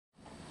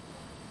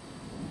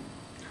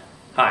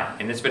Hi,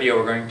 in this video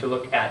we're going to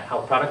look at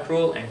how product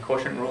rule and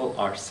quotient rule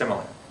are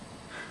similar.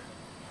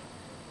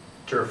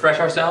 To refresh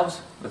ourselves,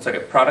 let's look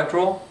at product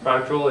rule.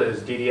 Product rule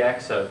is d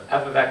dx of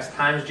f of x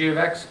times g of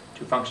x,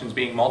 two functions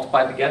being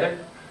multiplied together.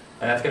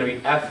 And that's going to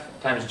be f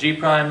times g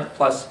prime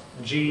plus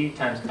g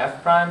times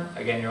f prime.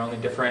 Again, you're only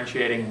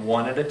differentiating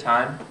one at a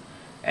time.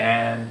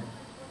 And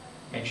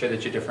make sure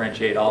that you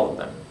differentiate all of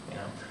them.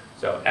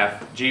 So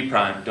f g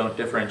prime, don't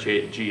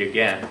differentiate g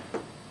again,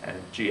 and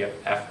g of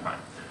f prime.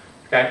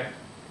 Okay?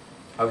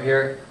 Over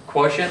here,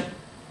 quotient.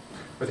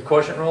 With the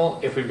quotient rule,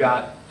 if we've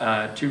got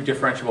two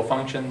differentiable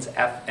functions,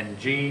 f and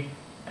g,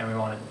 and we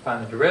want to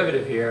find the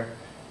derivative here,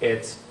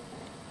 it's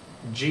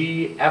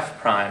g f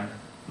prime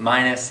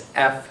minus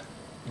f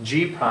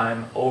g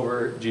prime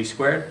over g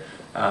squared.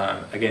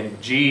 Again,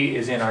 g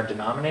is in our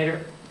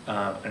denominator.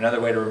 Another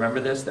way to remember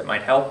this that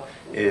might help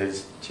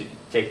is to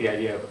take the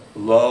idea of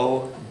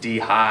low d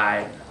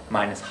high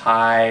minus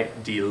high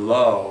d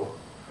low,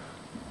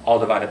 all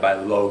divided by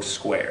low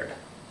squared.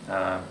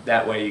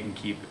 That way you can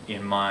keep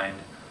in mind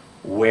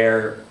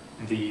where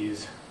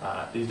these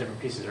different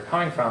pieces are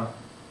coming from.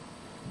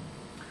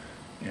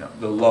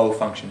 The low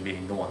function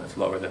being the one that's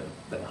lower than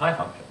the high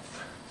function.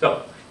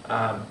 So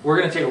we're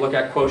going to take a look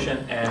at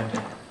quotient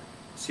and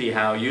see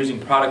how using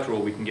product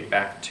rule we can get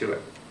back to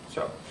it.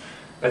 So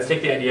let's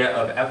take the idea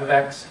of f of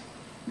x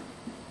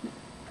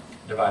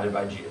divided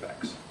by g of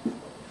x.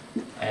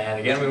 And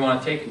again, we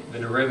want to take the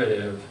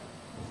derivative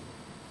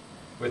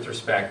with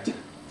respect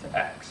to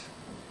x.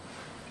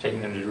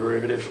 Taking the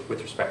derivative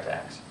with respect to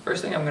x.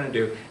 First thing I'm going to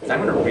do is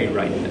I'm going to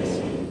rewrite this.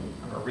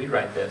 I'm going to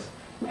rewrite this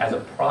as a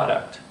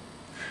product.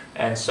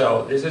 And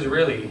so this is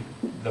really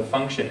the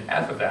function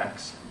f of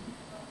x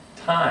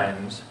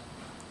times,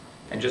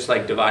 and just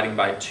like dividing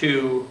by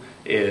 2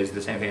 is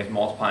the same thing as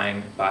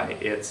multiplying by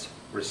its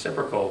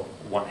reciprocal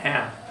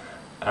 1/2,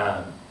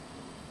 I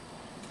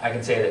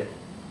can say that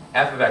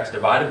f of x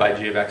divided by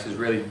g of x is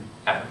really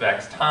f of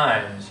x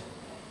times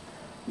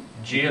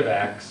g of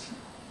x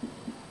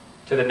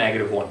to the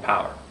negative 1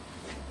 power.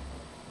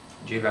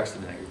 G of x to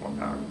the negative 1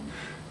 power.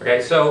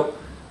 Okay, so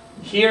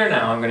here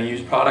now I'm going to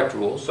use product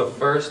rule. So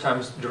first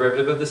times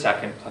derivative of the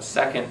second plus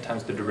second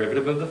times the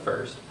derivative of the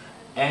first.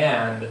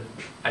 And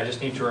I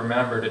just need to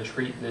remember to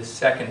treat this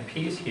second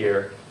piece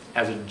here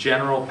as a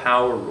general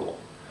power rule.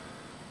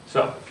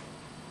 So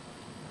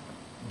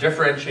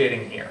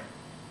differentiating here,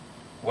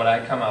 what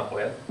I come up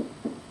with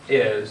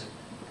is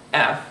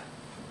f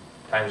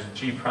times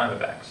g prime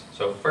of x.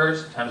 So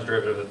first times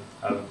derivative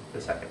of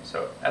the second.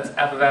 So that's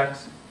f of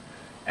x.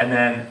 And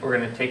then we're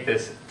going to take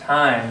this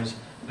times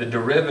the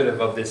derivative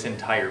of this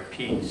entire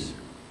piece,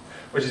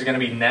 which is going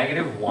to be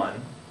negative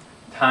 1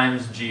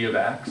 times g of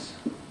x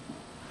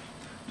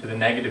to the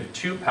negative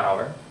 2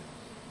 power.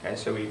 Okay,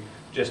 so we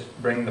just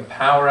bring the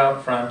power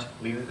out front,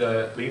 leave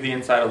the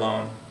inside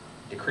alone,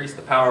 decrease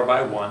the power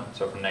by 1,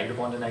 so from negative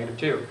 1 to negative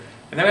 2.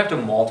 And then we have to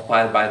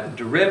multiply by the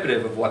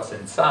derivative of what's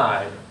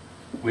inside,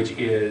 which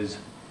is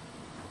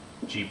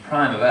g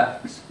prime of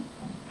x.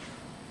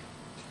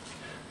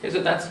 Okay,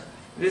 so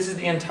this is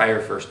the entire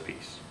first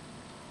piece.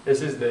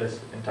 This is this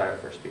entire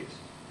first piece.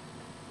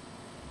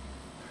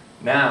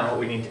 Now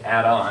we need to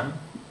add on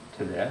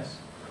to this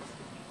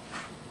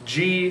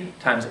g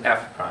times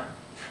f prime.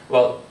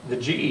 Well, the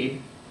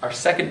g, our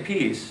second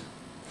piece,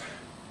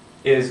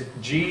 is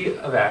g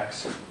of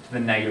x to the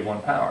negative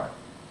 1 power.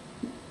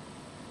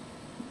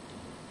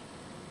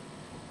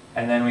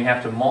 And then we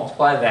have to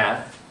multiply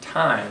that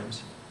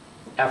times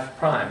f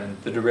prime,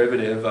 and the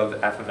derivative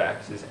of f of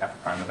x is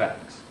f prime of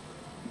x.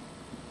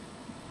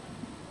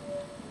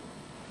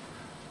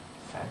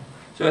 Okay.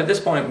 So at this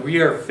point, we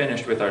are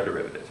finished with our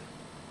derivative.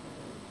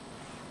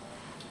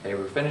 Okay,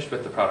 we're finished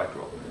with the product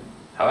rule.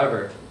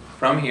 However,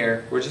 from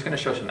here, we're just going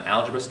to show some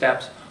algebra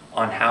steps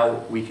on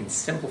how we can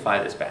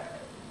simplify this back.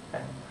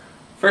 Okay.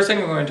 First thing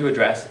we're going to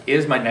address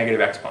is my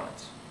negative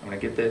exponents. I'm going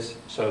to get this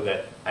so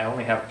that I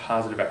only have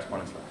positive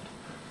exponents left.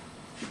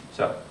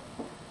 So,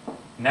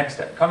 next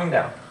step, coming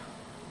down.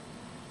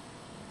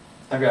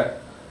 I've got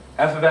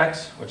f of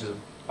x, which is a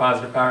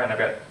positive power, and I've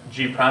got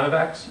g prime of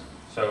x.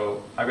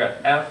 So I've got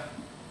f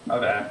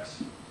of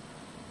x,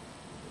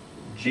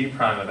 g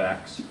prime of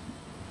x,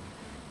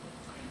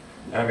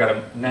 and I've got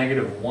a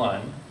negative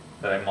 1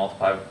 that I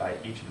multiply by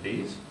each of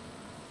these.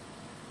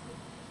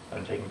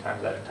 I'm taking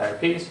times that entire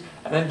piece.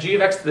 And then g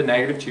of x to the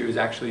negative 2 is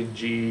actually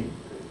g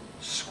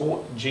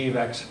of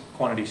x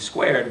quantity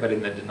squared, but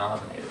in the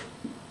denominator.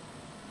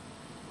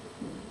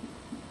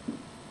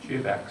 G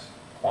of x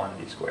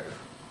quantity squared.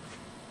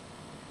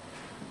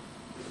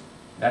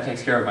 That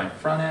takes care of my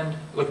front end.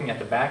 Looking at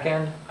the back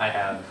end, I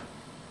have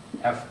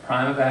f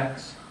prime of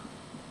x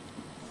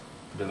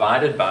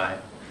divided by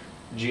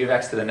g of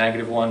x to the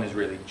negative 1 is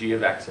really g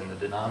of x in the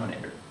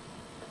denominator.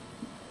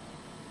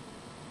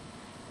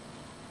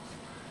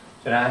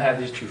 So now I have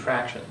these two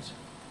fractions.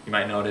 You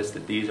might notice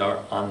that these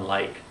are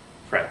unlike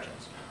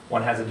fractions.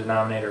 One has a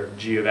denominator of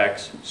g of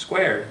x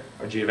squared,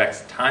 or g of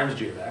x times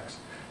g of x,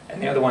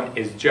 and the other one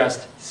is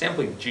just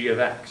simply g of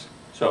x.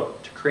 So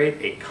to create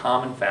a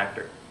common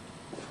factor,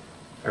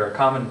 or a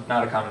common,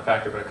 not a common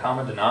factor, but a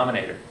common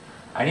denominator,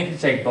 I need to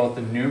take both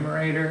the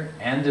numerator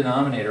and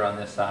denominator on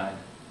this side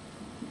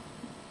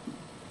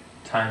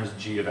times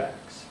g of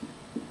x.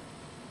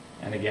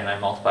 And again, I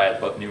multiply it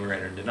both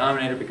numerator and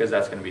denominator because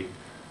that's going to be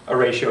a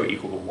ratio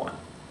equal to 1.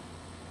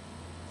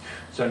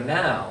 So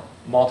now,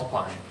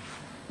 multiplying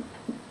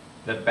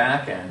the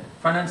back end,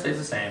 front end stays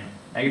the same,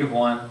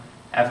 -1,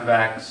 f of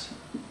x,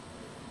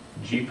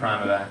 g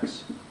prime of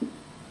x,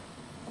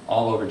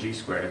 all over g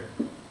squared,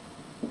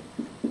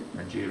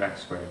 or g of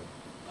x squared,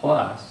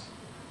 plus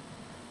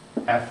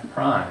f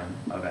prime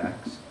of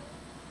x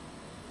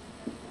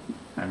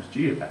times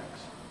g of x,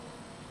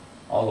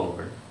 all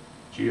over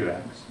g of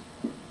x,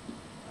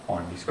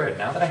 quantity squared.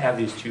 Now that I have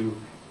these two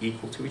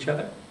equal to each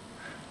other,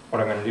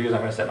 what I'm going to do is I'm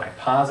going to set my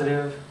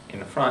positive in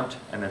the front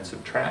and then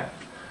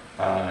subtract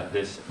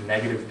this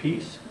negative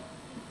piece,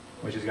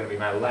 which is going to be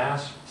my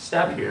last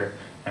step here,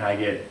 and I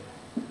get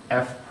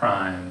f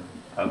prime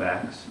of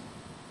x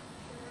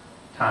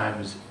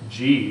times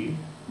g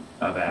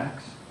of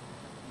x.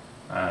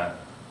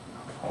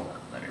 Hold on,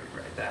 let me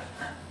rewrite that.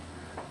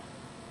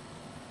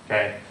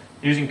 Okay,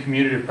 using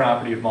commutative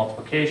property of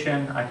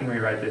multiplication, I can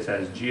rewrite this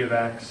as g of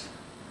x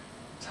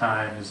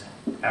times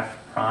f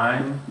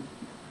prime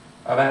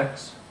of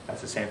x.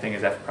 That's the same thing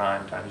as f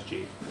prime times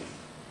g.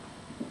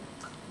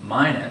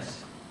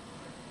 Minus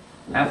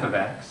f of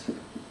x,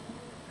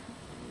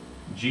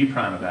 g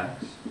prime of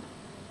x,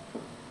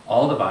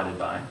 all divided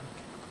by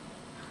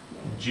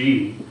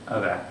g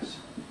of x,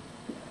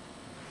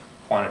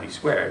 quantity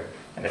squared.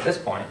 And at this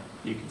point,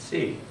 you can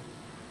see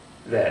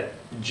that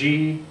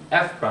g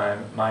f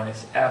prime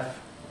minus f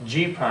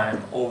g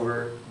prime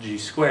over g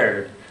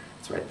squared,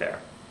 it's right there.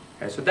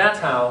 Okay, so that's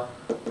how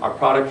our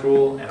product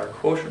rule and our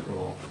quotient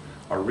rule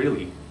are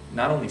really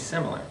not only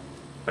similar,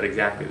 but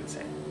exactly the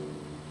same.